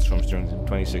week-long rainstorms during the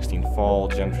 2016 fall,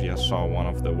 Gentria saw one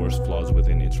of the worst floods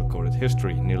within its recorded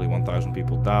history. Nearly 1,000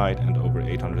 people died and over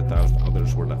 800,000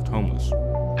 others were left homeless.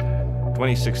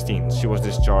 2016, she was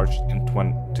discharged in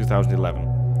 2011.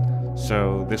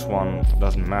 So this one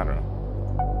doesn't matter.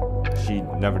 She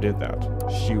never did that.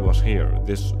 She was here.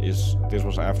 This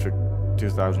was after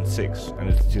 2006, and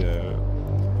it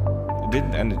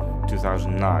didn't end in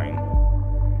 2009.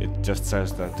 It just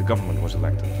says that the government was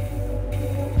elected.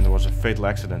 And there was a fatal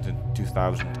accident in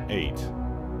 2008.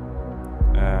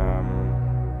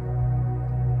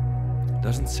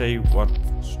 Doesn't say what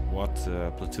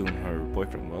platoon her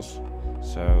boyfriend was,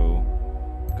 so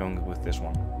going with this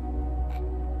one.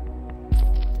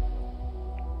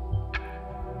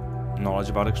 Knowledge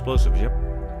about explosives, yep.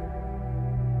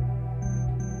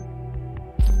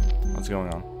 What's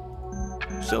going on?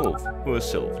 Sylv. Who is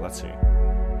Sylv? Let's see.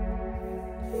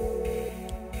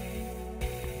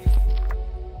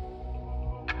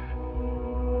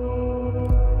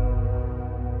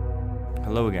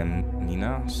 Hello again,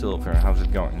 Nina. Sylv here. How's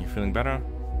it going? You feeling better?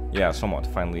 Yeah, somewhat.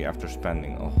 Finally, after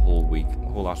spending a whole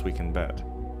last week in bed.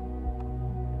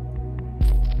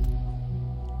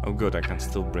 Oh good, I can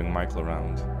still bring Michael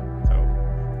around.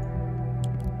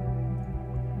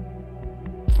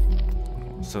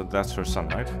 So that's her son,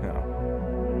 right? Yeah.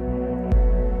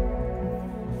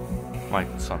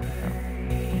 Michael's son, yeah.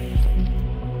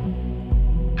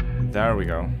 There we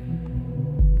go.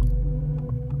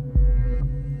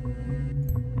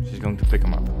 She's going to pick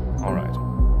him up. Alright.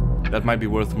 That might be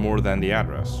worth more than the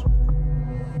address.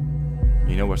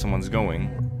 You know where someone's going.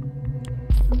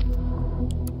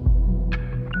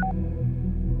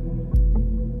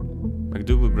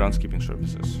 McDougal Groundskeeping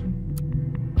Services.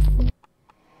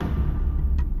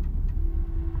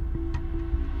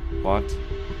 What?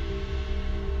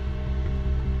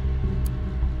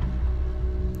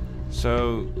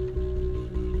 So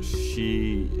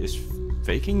she is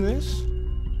faking this?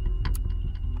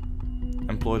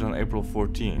 Employed on April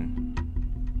 14.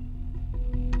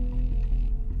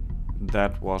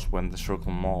 That was when the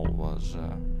Circle Mall was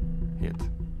hit.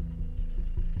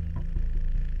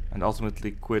 And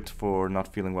ultimately quit for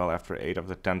not feeling well after 8 of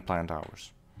the 10 planned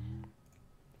hours.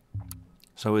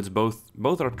 So it's both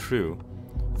are true.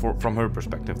 From her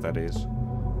perspective, that is.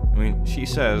 I mean, she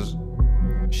says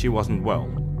she wasn't well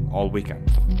all week.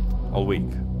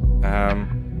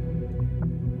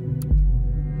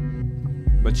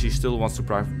 But she still wants to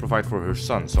provide for her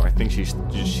son, so I think she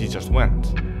just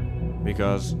went.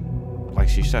 Because, like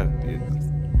she said,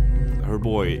 her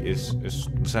boy is the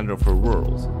center of her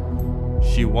world.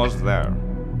 She was there.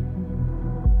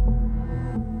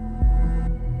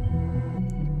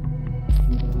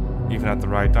 Even at the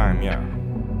right time, yeah.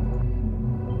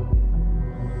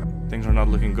 Things are not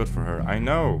looking good for her. I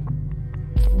know.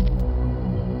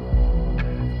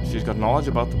 She's got knowledge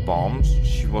about the bombs.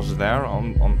 She was there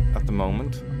at the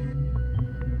moment.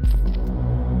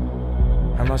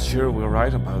 I'm not sure we're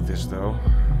right about this, though.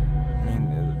 I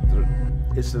mean,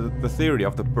 it's the theory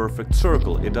of the perfect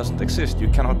circle. It doesn't exist. You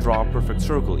cannot draw a perfect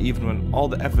circle, even when all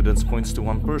the evidence points to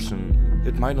one person.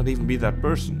 It might not even be that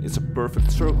person. It's a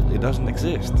perfect circle. It doesn't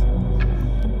exist.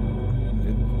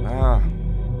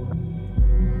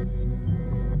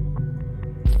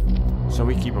 So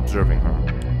we keep observing her.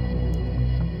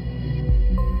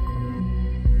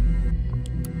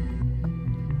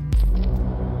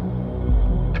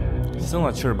 Still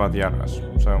not sure about the address,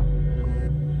 so...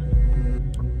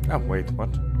 Oh, wait, what?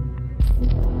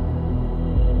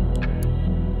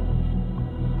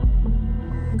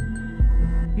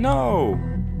 No!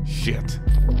 Shit.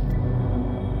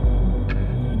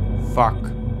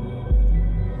 Fuck.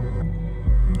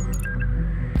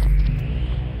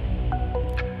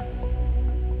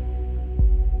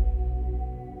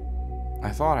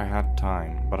 I thought I had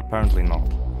time, but apparently not.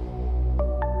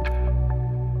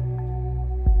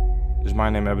 Is my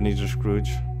name Ebenezer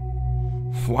Scrooge?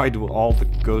 Why do all the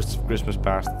ghosts of Christmas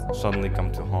past suddenly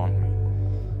come to haunt me?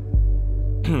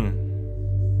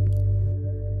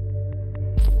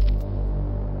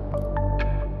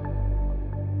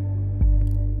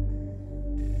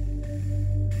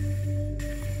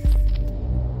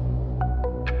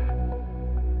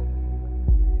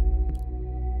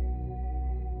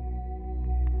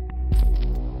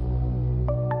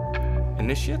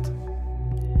 Initiate?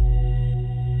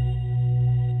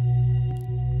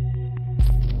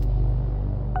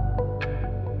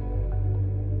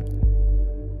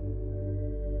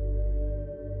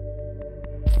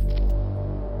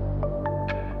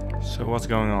 So what's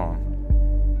going on?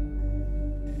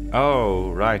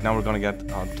 Oh, right, now we're gonna get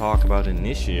talk about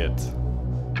Initiate.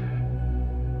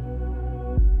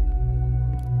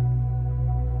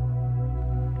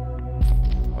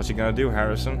 What's he gonna do,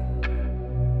 Harrison?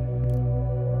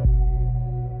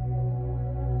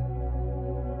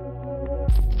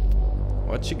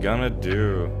 What you gonna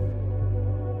do?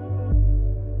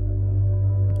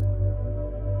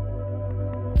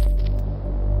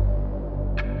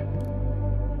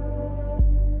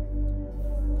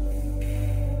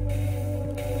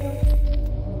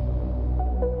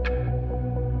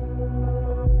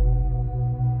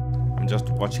 I'm just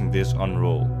watching this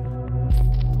unroll.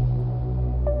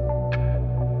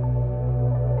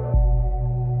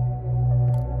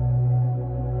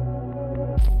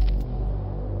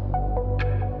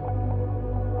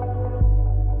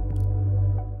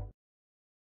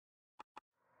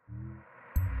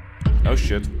 Oh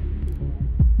shit.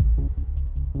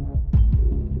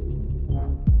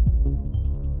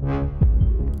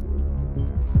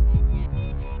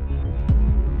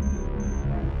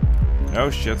 Oh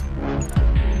shit.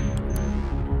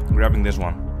 Grabbing this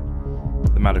one.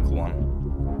 The medical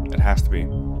one. It has to be.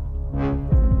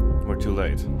 We're too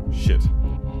late. Shit.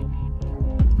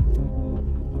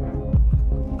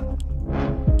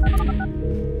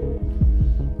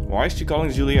 Why is she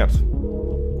calling Juliet?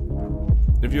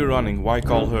 If you're running, why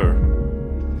call her?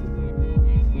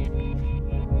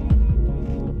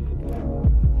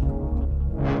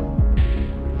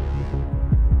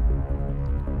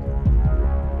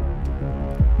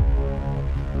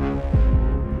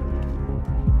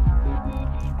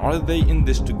 Are they in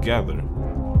this together?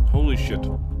 Holy shit.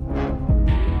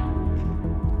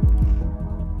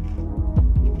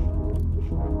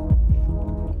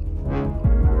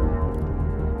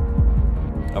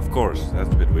 Of course, that's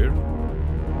a bit weird.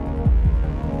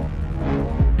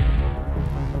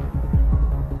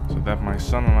 So that my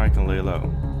son and I can lay low.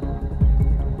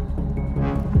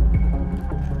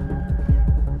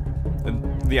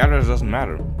 The address doesn't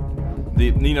matter.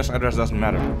 Nina's address doesn't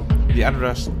matter. The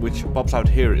address which pops out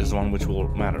here is the one which will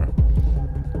matter.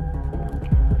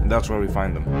 And that's where we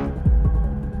find them.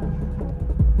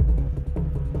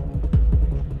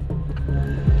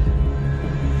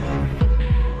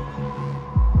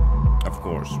 Of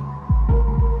course.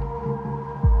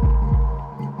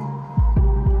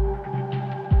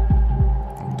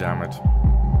 Damn it.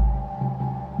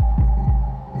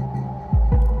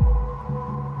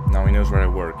 Now he knows where I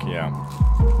work, yeah.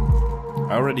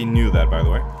 I already knew that, by the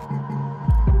way.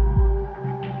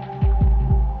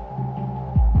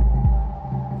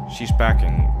 She's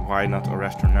packing. Why not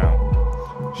arrest her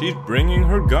now? She's bringing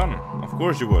her gun. Of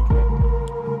course you would.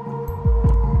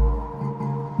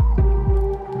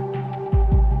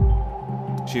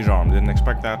 She's armed. Didn't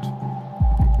expect that.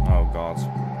 Oh god.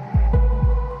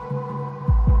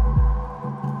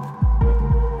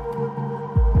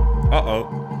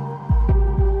 Uh-oh.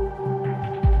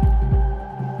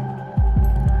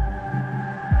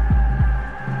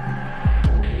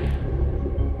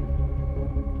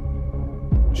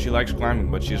 She likes climbing,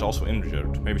 but she's also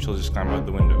injured. Maybe she'll just climb out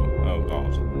the window. Oh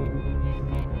god.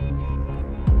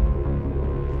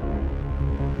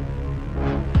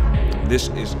 This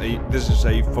is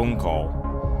a phone call.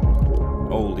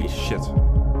 Holy shit.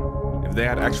 If they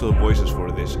had actual voices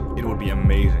for this, it would be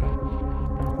amazing.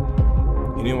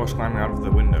 He knew I was climbing out of the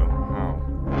window. How?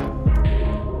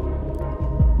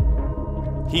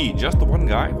 He, just the one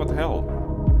guy? What the hell?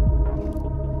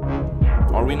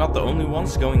 Are we not the only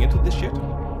ones going into this shit?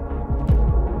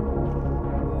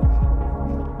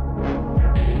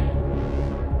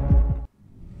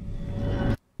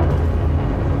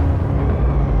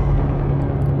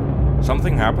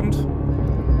 Something happened?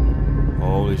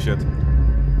 Holy shit.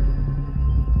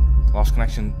 Lost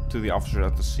connection to the officer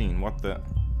at the scene. What the...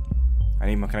 I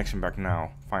need my connection back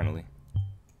now, finally.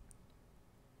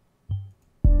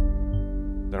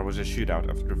 There was a shootout.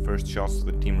 After the first shots,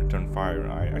 the team returned fire.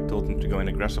 I told them to go in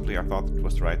aggressively. I thought it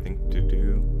was the right thing to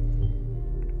do.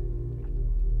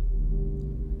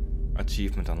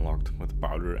 Achievement unlocked with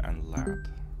powder and lead.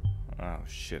 Oh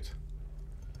shit.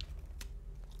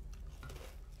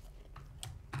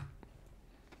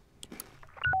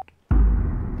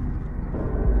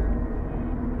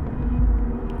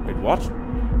 Wait, what?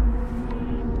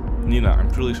 Nina,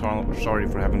 I'm truly sorry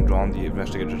for having drawn the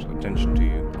investigators' attention to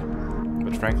you.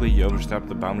 But frankly, you overstepped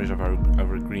the boundaries of our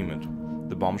agreement.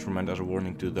 The bombs were meant as a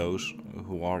warning to those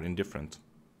who are indifferent.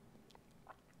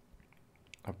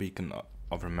 A beacon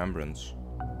of remembrance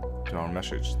to our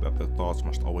message that the thoughts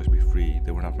must always be free.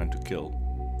 They were not meant to kill.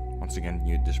 Once again,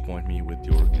 you disappoint me with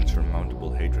your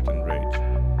insurmountable hatred and rage.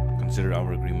 Consider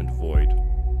our agreement void.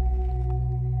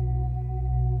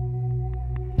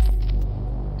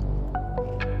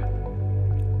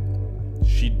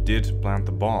 She did plant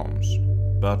the bombs,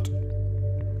 but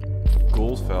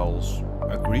Goldfells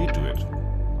agreed to it.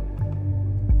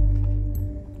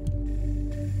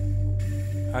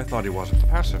 I thought he was a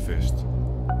pacifist.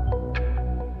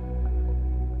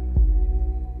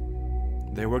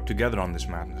 They worked together on this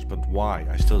madness, but why?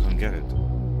 I still don't get it.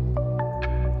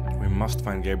 We must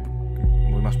find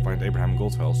Abraham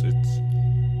Goldfells. It's...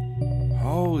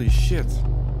 Holy shit.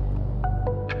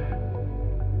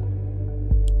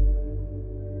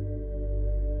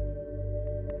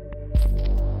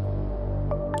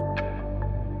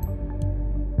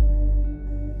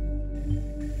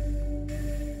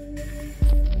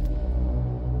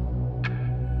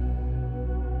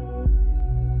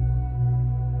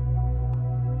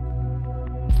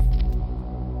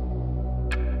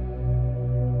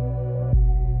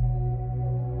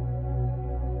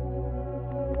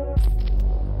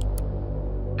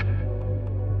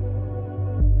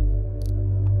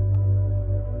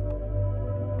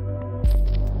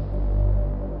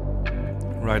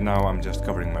 Right now I'm just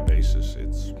covering my bases.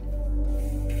 It's...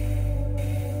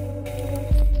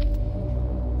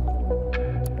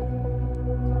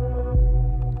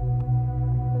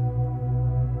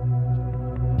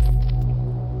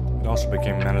 It also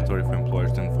became mandatory for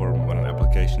employers to inform when an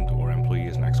application or employee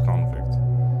is an ex-convict.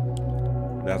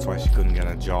 That's why she couldn't get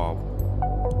a job.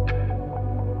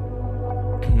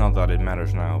 Not that it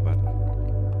matters now, but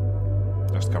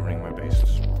just covering my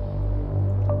bases.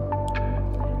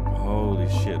 Holy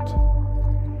shit.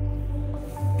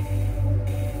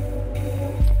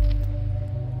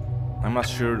 I'm not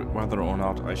sure whether or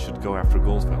not I should go after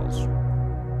Goldfells.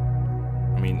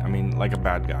 I mean like a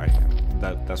bad guy.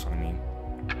 That's what I mean.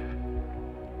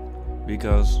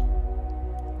 Because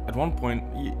at one point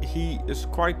he's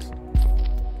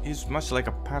much like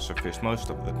a pacifist most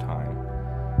of the time.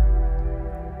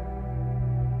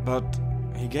 But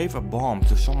he gave a bomb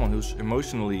to someone who's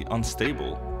emotionally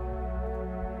unstable.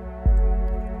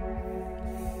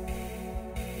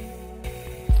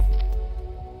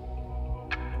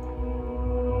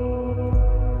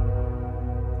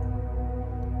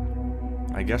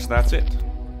 I guess that's it.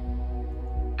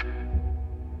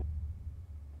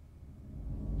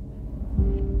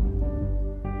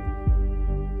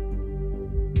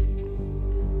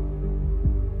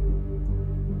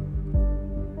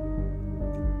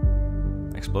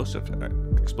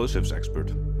 Explosives expert.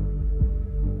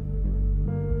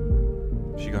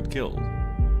 She got killed.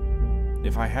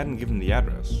 If I hadn't given the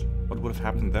address, what would have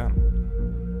happened then?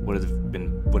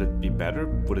 Would it be better?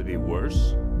 Would it be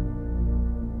worse?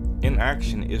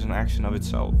 Inaction is an action of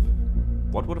itself.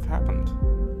 What would have happened?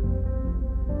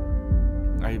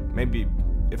 Maybe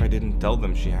if I didn't tell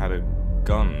them she had a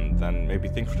gun, then maybe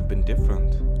things would have been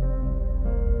different.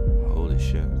 Holy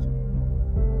shit.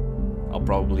 I'll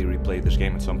probably replay this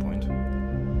game at some point.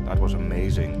 That was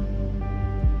amazing.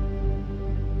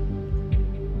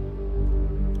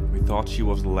 We thought she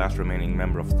was the last remaining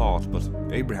member of Thought, but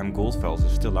Abraham Goldfells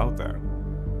is still out there.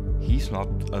 He's not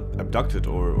abducted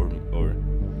or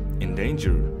in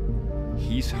danger.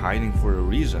 He's hiding for a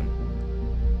reason.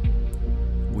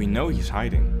 We know he's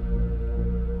hiding.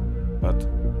 But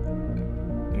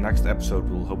the next episode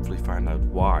we'll hopefully find out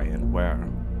why and where.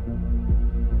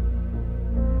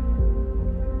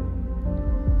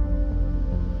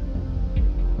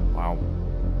 Wow.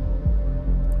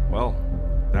 Well,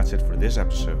 that's it for this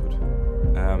episode.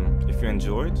 If you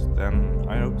enjoyed, then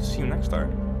I hope to see you next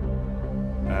time.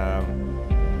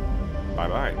 Bye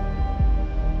bye.